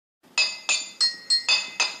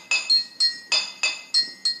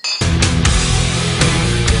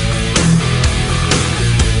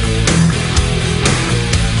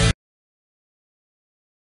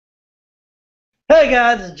Hey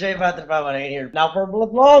guys, it's J53518 here. Now, for a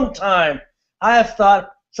long time, I have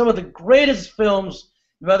thought some of the greatest films,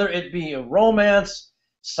 whether it be romance,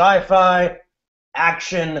 sci-fi,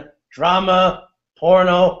 action, drama,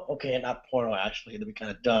 porno. Okay, not porno actually, that'd be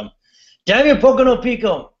kind of dumb. Damn you, Poco no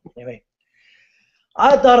Pico. Anyway,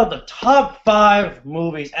 I thought of the top 5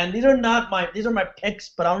 movies, and these are my picks,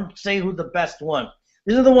 but I don't say who's the best one.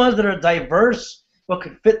 These are the ones that are diverse, but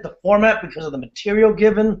could fit the format because of the material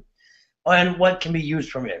given, and what can be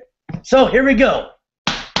used from it. So here we go.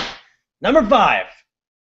 Number 5,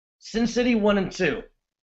 Sin City 1 and 2.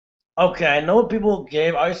 Okay, I know what people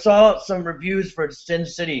gave. I saw some reviews for Sin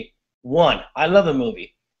City 1. I love the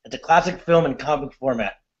movie. It's a classic film in comic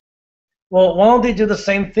format. Well, why don't they do the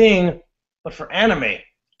same thing, but for anime?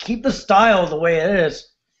 Keep the style the way it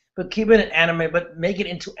is, but keep it in anime, but make it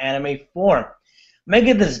into anime form. Make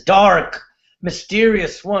it this dark,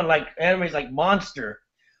 mysterious one, like animes like Monster,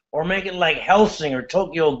 or make it like Hellsing or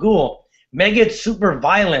Tokyo Ghoul. Make it super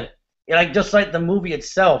violent, just like the movie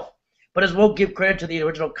itself. But as well, give credit to the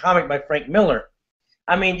original comic by Frank Miller.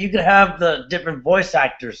 I mean, you could have the different voice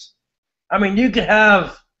actors. I mean, you could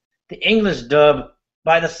have the English dub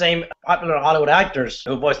by the same popular Hollywood actors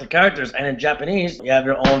who voice the characters, and in Japanese, you have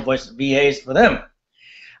your own voice VAs for them.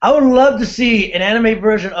 I would love to see an anime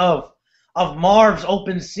version of Marv's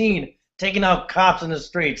open scene taking out cops in the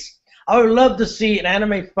streets. I would love to see an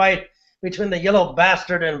anime fight between the Yellow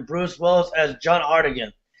Bastard and Bruce Willis as John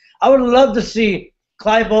Hardigan. I would love to see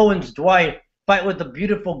Clive Owen's Dwight fight with the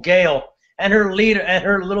beautiful Gale and her leader and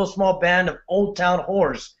her little small band of Old Town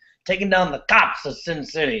whores taking down the cops of Sin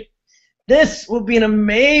City. This would be an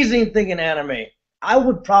amazing thing in anime. I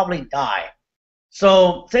would probably die.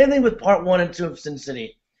 So, same thing with part 1 and 2 of Sin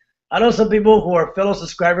City. I know some people who are fellow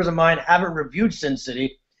subscribers of mine haven't reviewed Sin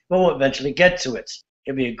City, but will eventually get to it.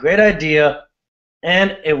 It'd be a great idea,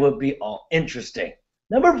 and it would be all interesting.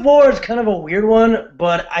 Number 4 is kind of a weird one,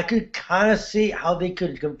 but I could kind of see how they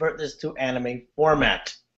could convert this to anime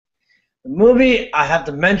format. The movie I have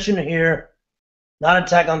to mention here, not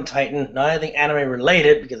Attack on Titan, not anything anime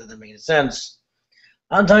related, because it doesn't make any sense.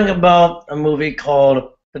 I'm talking about a movie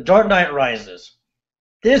called The Dark Knight Rises.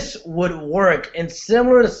 This would work, and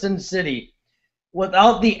similar to Sin City,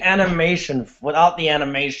 without the animation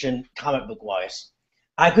comic book wise.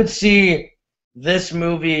 I could see this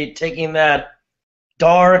movie taking that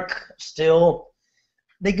dark, still.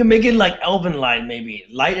 They could make it like Elven Light, maybe.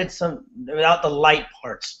 Light it some without the light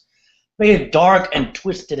parts. Make it dark and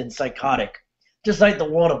twisted and psychotic, just like the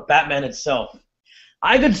world of Batman itself.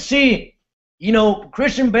 I could see,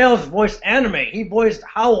 Christian Bale's voiced anime. He voiced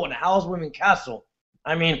Howl in Howl's Moving Castle.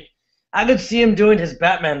 I mean, I could see him doing his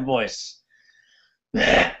Batman voice.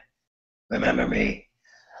 Remember me?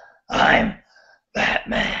 I'm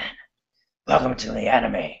Batman. Welcome to the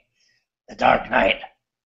anime. The Dark Knight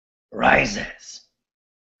Rises.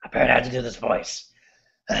 I apparently had to do this voice.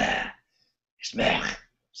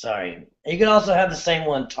 Sorry. You could also have the same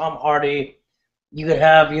one, Tom Hardy. You could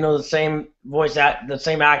have, the same the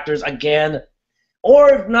same actors again. Or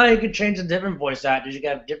if not, you could change to different voice actors. You could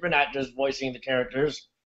have different actors voicing the characters.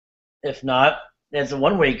 If not, that's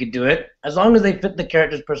one way you could do it, as long as they fit the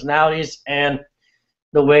characters' personalities and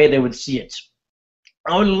the way they would see it.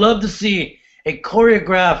 I would love to see a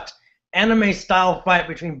choreographed anime-style fight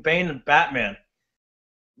between Bane and Batman.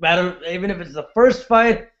 Even if it's the first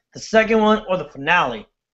fight, the second one, or the finale.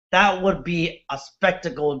 That would be a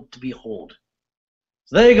spectacle to behold.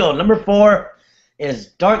 So there you go. Number 4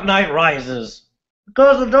 is Dark Knight Rises.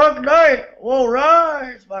 Because the Dark Knight will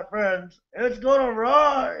rise, my friends. It's gonna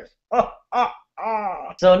rise.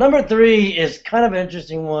 So number 3 is kind of an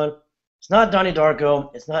interesting one. It's not Donnie Darko.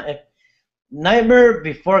 It's not Nightmare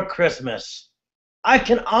Before Christmas. I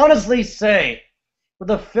can honestly say,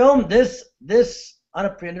 with a film this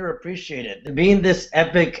underappreciated, being this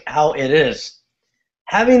epic how it is,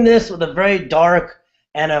 having this with a very dark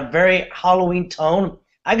and a very Halloween tone,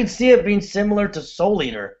 I could see it being similar to Soul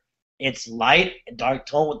Eater. It's light and dark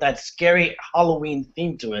tone with that scary Halloween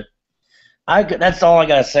theme to it. That's all I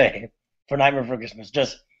gotta say for Nightmare Before Christmas.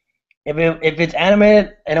 Just if it's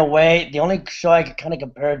animated in a way, the only show I could kind of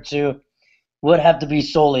compare it to would have to be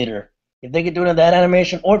Soul Eater. If they could do it in that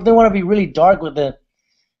animation, or if they want to be really dark with it,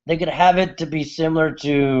 they could have it to be similar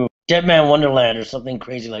to Dead Man Wonderland or something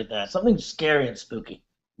crazy like that. Something scary and spooky.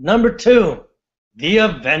 Number 2, The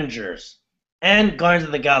Avengers and Guardians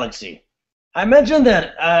of the Galaxy. I mentioned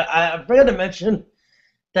that, I forgot to mention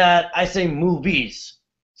that I say movies.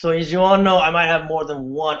 So as you all know, I might have more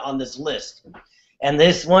than one on this list. And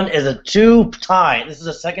this one is a 2 tie. This is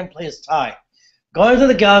a second place tie. Guardians of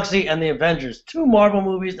the Galaxy and the Avengers, 2 Marvel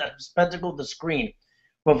movies that have spectacled the screen,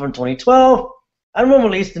 both from 2012 and one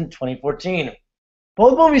released in 2014.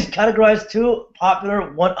 Both movies categorized two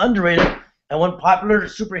popular, one underrated, and one popular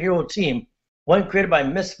superhero team. One created by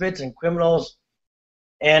misfits and criminals,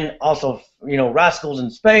 and also, rascals in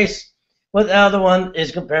space. But the other one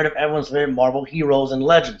is compared to everyone's favorite Marvel heroes and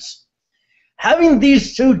legends. Having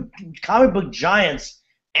these two comic book giants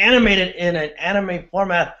animated in an anime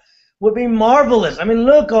format would be marvelous. I mean,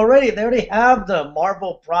 look already, they already have the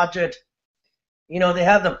Marvel Project. They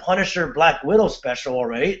have the Punisher Black Widow special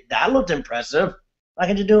already. That looked impressive. What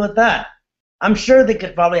can you do with that? I'm sure they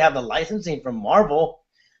could probably have the licensing from Marvel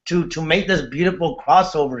to make this beautiful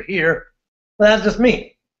crossover here. But that's just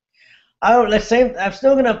me. I'm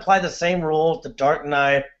still going to apply the same rules to Dark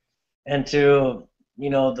Knight and to,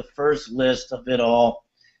 the first list of it all.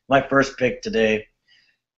 My first pick today.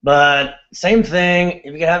 But same thing.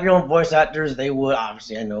 If you could have your own voice actors, they would.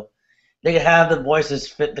 Obviously, I know. They could have the voices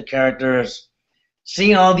fit the characters.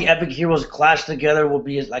 Seeing all the epic heroes clash together will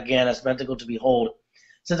be, again, a spectacle to behold,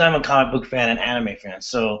 since I'm a comic book fan and anime fan.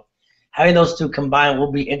 So having those two combined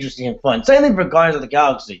will be interesting and fun. Same thing for Guardians of the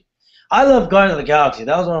Galaxy. I love Guardians of the Galaxy.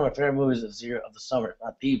 That was one of my favorite movies this year of the summer.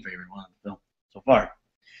 Not the favorite one of the film so far.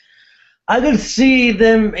 I could see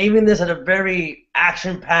them aiming this at a very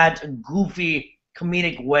action-packed, goofy,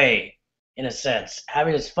 comedic way, in a sense.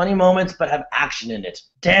 Having its funny moments, but have action in it.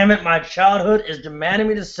 Damn it, my childhood is demanding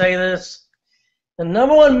me to say this. The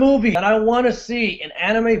 #1 movie that I want to see in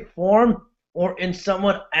anime form or in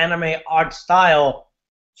somewhat anime art style,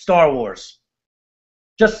 Star Wars.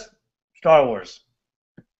 Just Star Wars.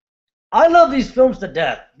 I love these films to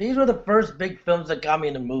death. These were the first big films that got me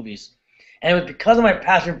into movies. And it was because of my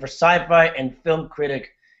passion for sci-fi and film critic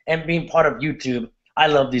and being part of YouTube, I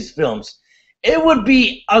love these films. It would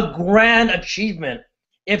be a grand achievement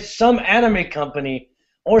if some anime company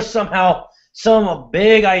or somehow some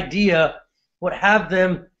big idea would have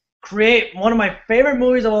them create one of my favorite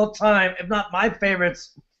movies of all time, if not my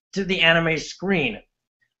favorites, to the anime screen.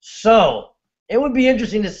 So, it would be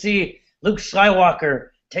interesting to see Luke Skywalker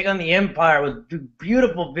take on the Empire with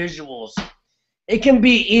beautiful visuals. It can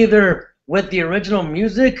be either with the original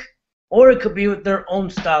music, or it could be with their own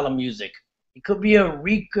style of music. It could be a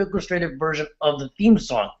reorchestrated version of the theme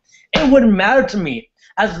song. It wouldn't matter to me,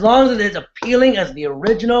 as long as it is appealing as the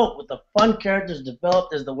original, with the fun characters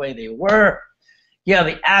developed as the way they were. Yeah,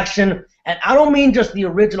 the action, and I don't mean just the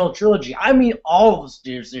original trilogy. I mean all of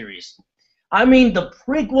the series. I mean the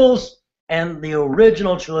prequels and the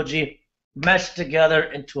original trilogy meshed together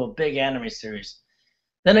into a big anime series.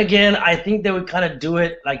 Then again, I think they would kind of do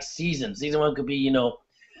it like seasons. Season 1 could be,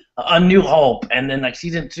 A New Hope, and then like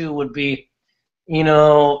Season 2 would be,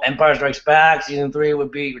 Empire Strikes Back. Season 3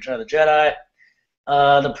 would be Return of the Jedi.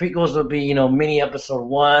 The prequels would be, mini episode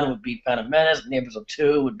 1 would be Phantom Menace, mini episode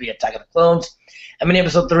 2 would be Attack of the Clones, and mini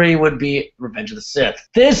episode 3 would be Revenge of the Sith.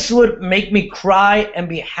 This would make me cry and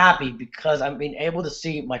be happy because I'm being able to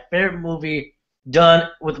see my favorite movie done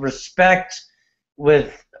with respect,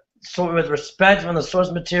 with respect from the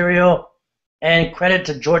source material, and credit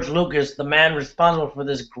to George Lucas, the man responsible for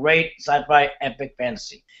this great sci-fi epic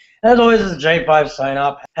fantasy. As always, this is J5 sign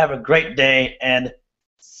off. Have a great day, and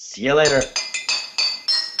see you later.